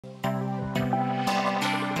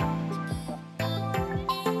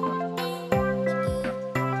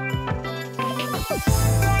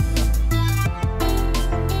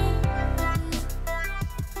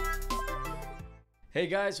Hey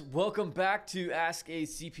guys, welcome back to Ask a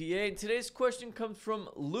CPA. And today's question comes from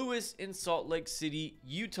Lewis in Salt Lake City,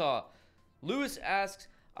 Utah. Lewis asks,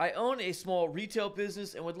 I own a small retail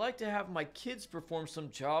business and would like to have my kids perform some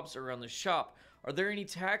jobs around the shop. Are there any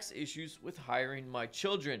tax issues with hiring my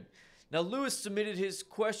children? Now, Lewis submitted his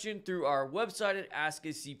question through our website at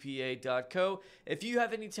askacpa.co. If you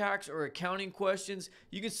have any tax or accounting questions,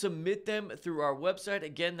 you can submit them through our website.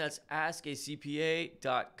 Again, that's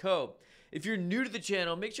askacpa.co. If you're new to the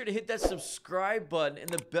channel, make sure to hit that subscribe button and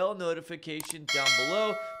the bell notification down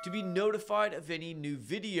below to be notified of any new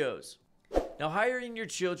videos. Now, hiring your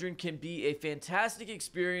children can be a fantastic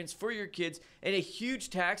experience for your kids and a huge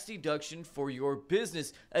tax deduction for your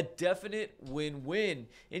business, a definite win-win.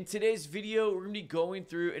 In today's video, we're going to be going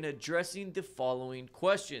through and addressing the following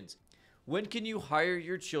questions. When can you hire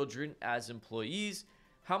your children as employees?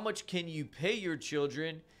 How much can you pay your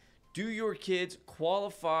children? Do your kids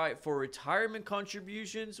qualify for retirement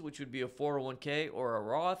contributions, which would be a 401k or a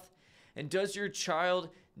Roth? And does your child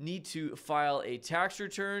need to file a tax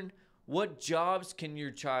return? What jobs can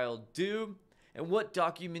your child do? And what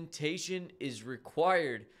documentation is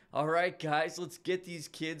required? All right, guys, let's get these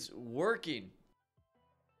kids working.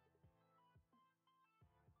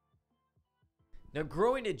 Now,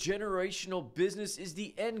 growing a generational business is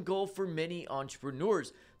the end goal for many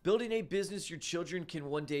entrepreneurs. Building a business your children can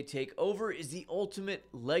one day take over is the ultimate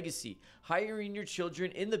legacy. Hiring your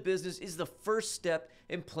children in the business is the first step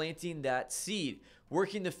in planting that seed.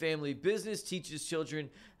 Working the family business teaches children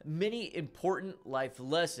many important life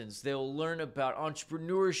lessons. They will learn about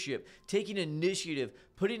entrepreneurship, taking initiative,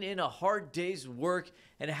 putting in a hard day's work,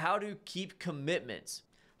 and how to keep commitments.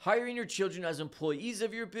 Hiring your children as employees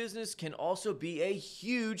of your business can also be a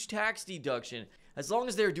huge tax deduction. As long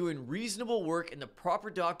as they're doing reasonable work and the proper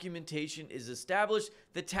documentation is established,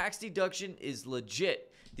 the tax deduction is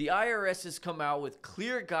legit. The IRS has come out with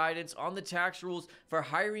clear guidance on the tax rules for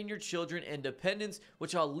hiring your children and dependents,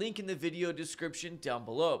 which I'll link in the video description down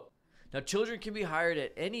below. Now, children can be hired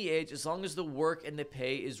at any age as long as the work and the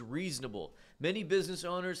pay is reasonable. Many business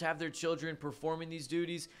owners have their children performing these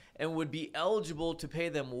duties and would be eligible to pay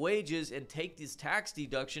them wages and take this tax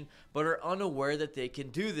deduction, but are unaware that they can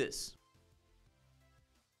do this.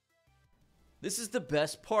 This is the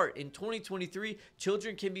best part. In 2023,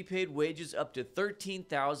 children can be paid wages up to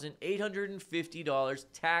 $13,850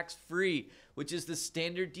 tax-free, which is the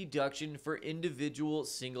standard deduction for individual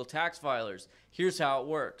single tax filers. Here's how it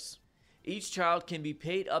works. Each child can be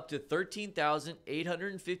paid up to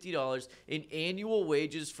 $13,850 in annual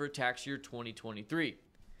wages for tax year 2023.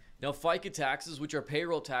 Now, FICA taxes, which are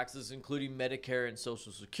payroll taxes including Medicare and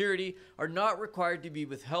Social Security, are not required to be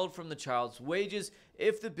withheld from the child's wages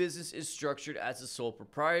if the business is structured as a sole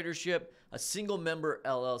proprietorship, a single member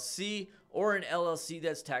LLC, or an LLC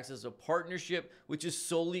that's taxed as a partnership, which is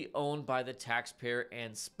solely owned by the taxpayer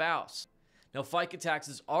and spouse. Now, FICA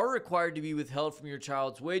taxes are required to be withheld from your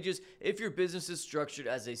child's wages if your business is structured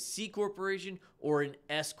as a C corporation or an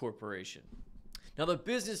S corporation. Now, the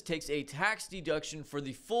business takes a tax deduction for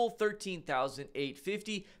the full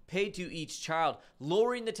 $13,850 paid to each child,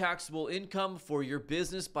 lowering the taxable income for your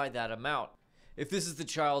business by that amount. If this is the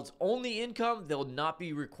child's only income, they'll not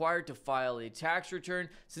be required to file a tax return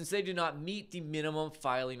since they do not meet the minimum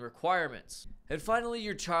filing requirements. And finally,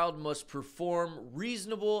 your child must perform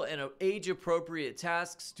reasonable and age-appropriate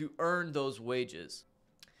tasks to earn those wages.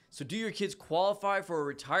 So do your kids qualify for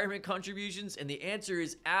retirement contributions? And the answer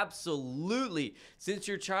is absolutely. Since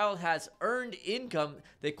your child has earned income,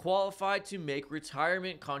 they qualify to make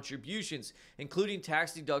retirement contributions, including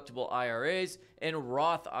tax-deductible IRAs and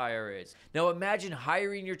Roth IRAs. Now imagine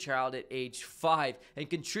hiring your child at age 5 and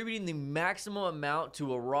contributing the maximum amount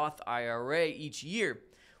to a Roth IRA each year.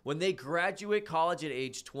 When they graduate college at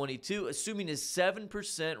age 22, assuming a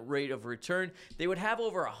 7% rate of return, they would have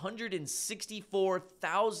over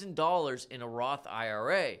 $164,000 in a Roth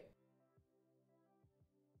IRA.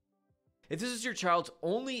 If this is your child's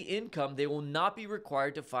only income, they will not be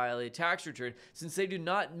required to file a tax return since they do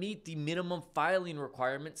not meet the minimum filing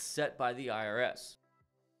requirements set by the IRS.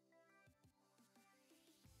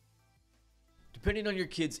 Depending on your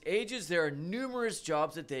kids' ages, there are numerous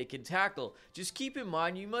jobs that they can tackle. Just keep in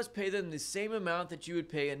mind you must pay them the same amount that you would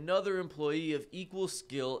pay another employee of equal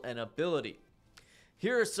skill and ability.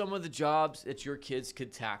 Here are some of the jobs that your kids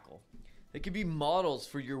could tackle. They could be models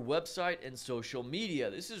for your website and social media.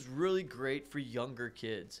 This is really great for younger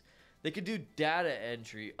kids. They could do data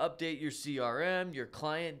entry, update your CRM, your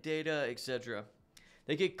client data, etc.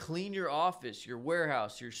 They could clean your office, your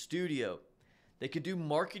warehouse, your studio. They could do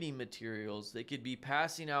marketing materials. They could be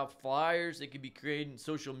passing out flyers. They could be creating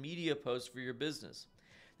social media posts for your business.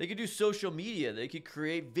 They could do social media. They could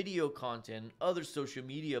create video content and other social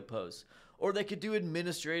media posts. Or they could do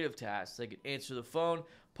administrative tasks. They could answer the phone,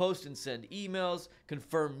 post and send emails,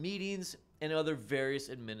 confirm meetings, and other various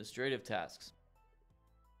administrative tasks.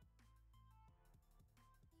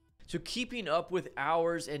 So keeping up with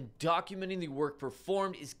hours and documenting the work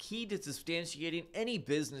performed is key to substantiating any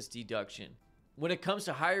business deduction. When it comes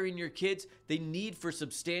to hiring your kids, the need for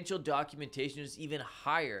substantial documentation is even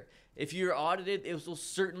higher. If you're audited, it will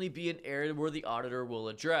certainly be an area where the auditor will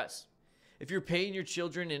address. If you're paying your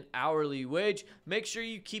children an hourly wage, make sure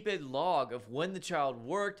you keep a log of when the child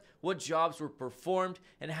worked, what jobs were performed,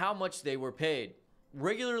 and how much they were paid.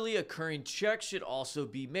 Regularly occurring checks should also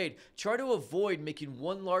be made. Try to avoid making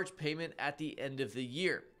one large payment at the end of the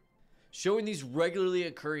year. Showing these regularly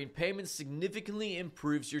occurring payments significantly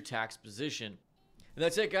improves your tax position. And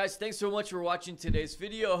that's it, guys. Thanks so much for watching today's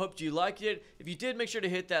video. I hope you liked it. If you did, make sure to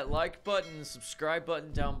hit that like button and subscribe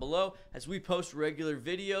button down below as we post regular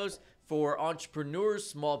videos for entrepreneurs,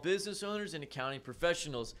 small business owners, and accounting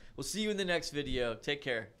professionals. We'll see you in the next video. Take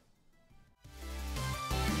care.